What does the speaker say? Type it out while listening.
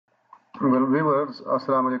Well, viewers,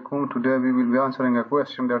 Assalamu alaikum. Today we will be answering a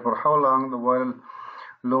question that for how long the viral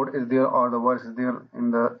load is there or the virus is there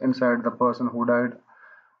in the inside the person who died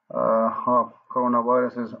of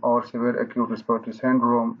coronaviruses or severe acute respiratory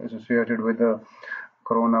syndrome associated with the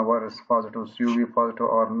coronavirus positive, CUV positive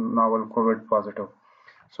or novel COVID positive.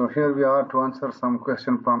 So here we are to answer some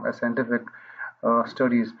question from a scientific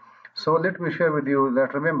studies. So let me share with you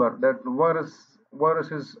that remember that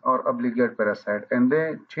viruses are obligate parasite and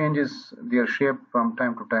they changes their shape from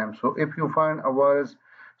time to time. So if you find a virus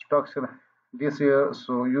structure this year,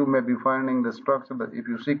 so you may be finding the structure that if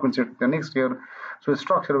you sequence it the next year, so the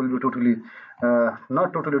structure will be totally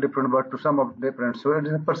not totally different but to some of different. So it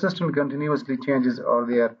is a persistent continuously changes are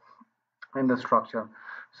there in the structure.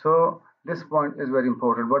 So this point is very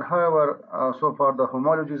important. But however, so far the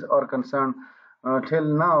homologies are concerned, till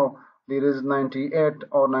now there is 98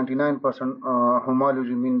 or 99%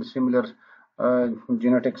 homology, means similar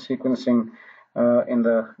genetic sequencing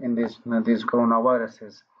in these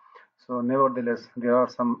coronaviruses. So nevertheless, there are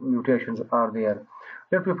some mutations are there.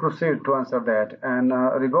 Let me proceed to answer that. And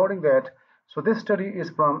regarding that, so this study is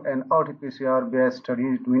from an RT-PCR based study.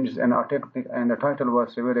 It means an technique, and the title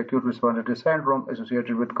was severe acute respiratory syndrome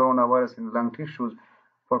associated with coronavirus in lung tissues,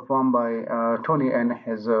 performed by Tony and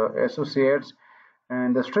his associates.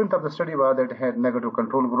 And the strength of the study was that it had negative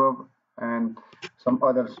control group and some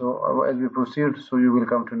others. So as we proceed, so you will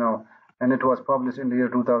come to know. And it was published in the year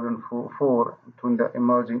 2004 in the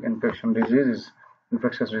emerging infectious diseases.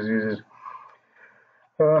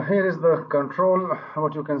 Here is the control,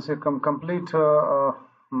 what you can say, complete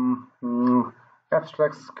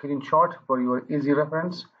abstract screenshot for your easy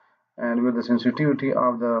reference, and where the sensitivity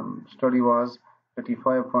of the study was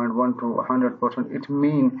 85.1 to 100%. It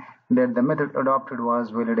means that the method adopted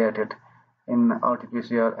was validated in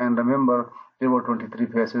RT-PCR, and remember there were 23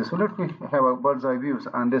 phases. So let me have a bird's eye views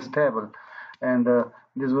on this table, and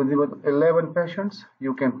this will be 11 patients.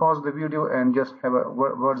 You can pause the video and just have a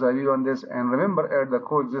bird's eye view on this, and remember at the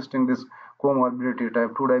coexisting this comorbidity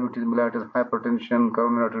type 2 diabetes mellitus, hypertension,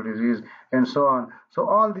 coronary disease, and so on. So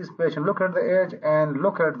all these patients, look at the age and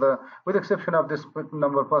look at the, with exception of this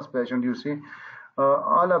number first patient, you see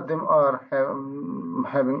all of them are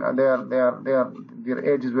having their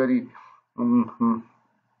age is very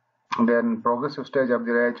they are in progressive stage of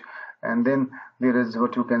their age, and then there is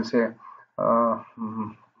what you can say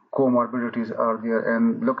comorbidities are there.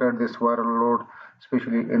 And look at this viral load,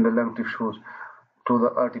 especially in the lung tissues to the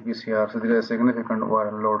RT-PCR. So there is a significant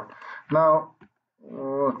viral load. Now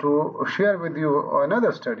to share with you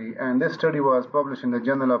another study, and this study was published in the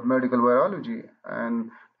Journal of Medical Virology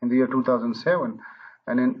and in the year 2007.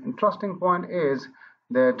 And an interesting point is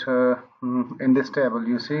that in this table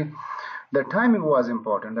you see the timing was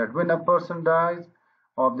important, that when a person dies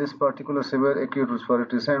of this particular severe acute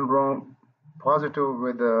respiratory syndrome positive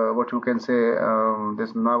with what you can say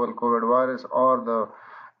this novel COVID virus or the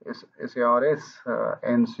SARS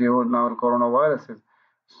NCO novel coronaviruses.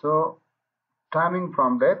 So timing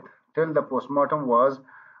from death till the postmortem was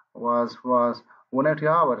 180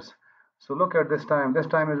 hours. So look at this time. This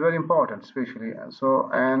time is very important, especially. So,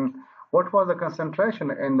 and what was the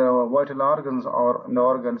concentration in the vital organs or in the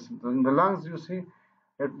organs? In the lungs, you see,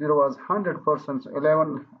 there was 100%,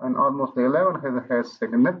 11, and almost the 11 has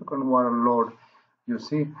significant viral load, you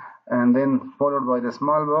see, and then followed by the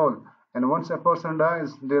small bowel. And once a person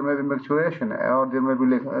dies, there may be micturition or there may be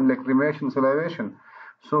lacrimation, salivation.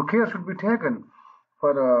 So care should be taken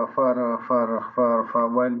for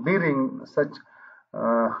while bearing such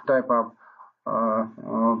type of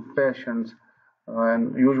patients.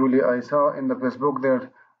 And usually I saw in the Facebook that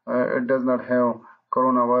it does not have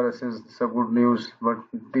coronaviruses. So good news, but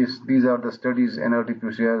these are the studies in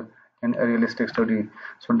RT-PCR and a realistic study.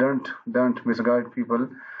 So don't misguide people.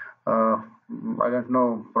 I don't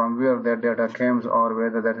know from where that data comes or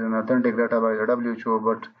whether that is an authentic data by the WHO,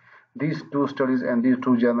 but these two studies and these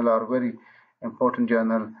two journals are very important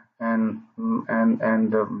journal, and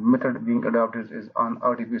the method being adopted is on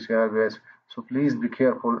RT-PCR base. So please be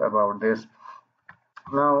careful about this.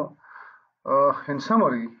 Now, in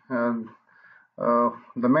summary, the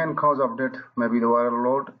main cause of death may be the viral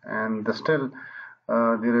load, and still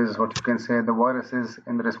there is what you can say the viruses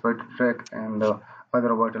in the respiratory tract and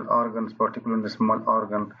other vital organs, particularly in the small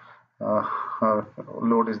organ.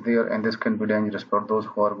 Load is there, and this can be dangerous for those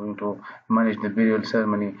who are going to manage the burial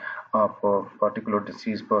ceremony of a particular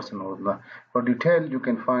deceased person. For detail, you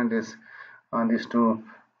can find this on these two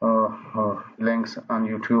links on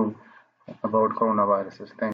YouTube about coronaviruses. Thank you.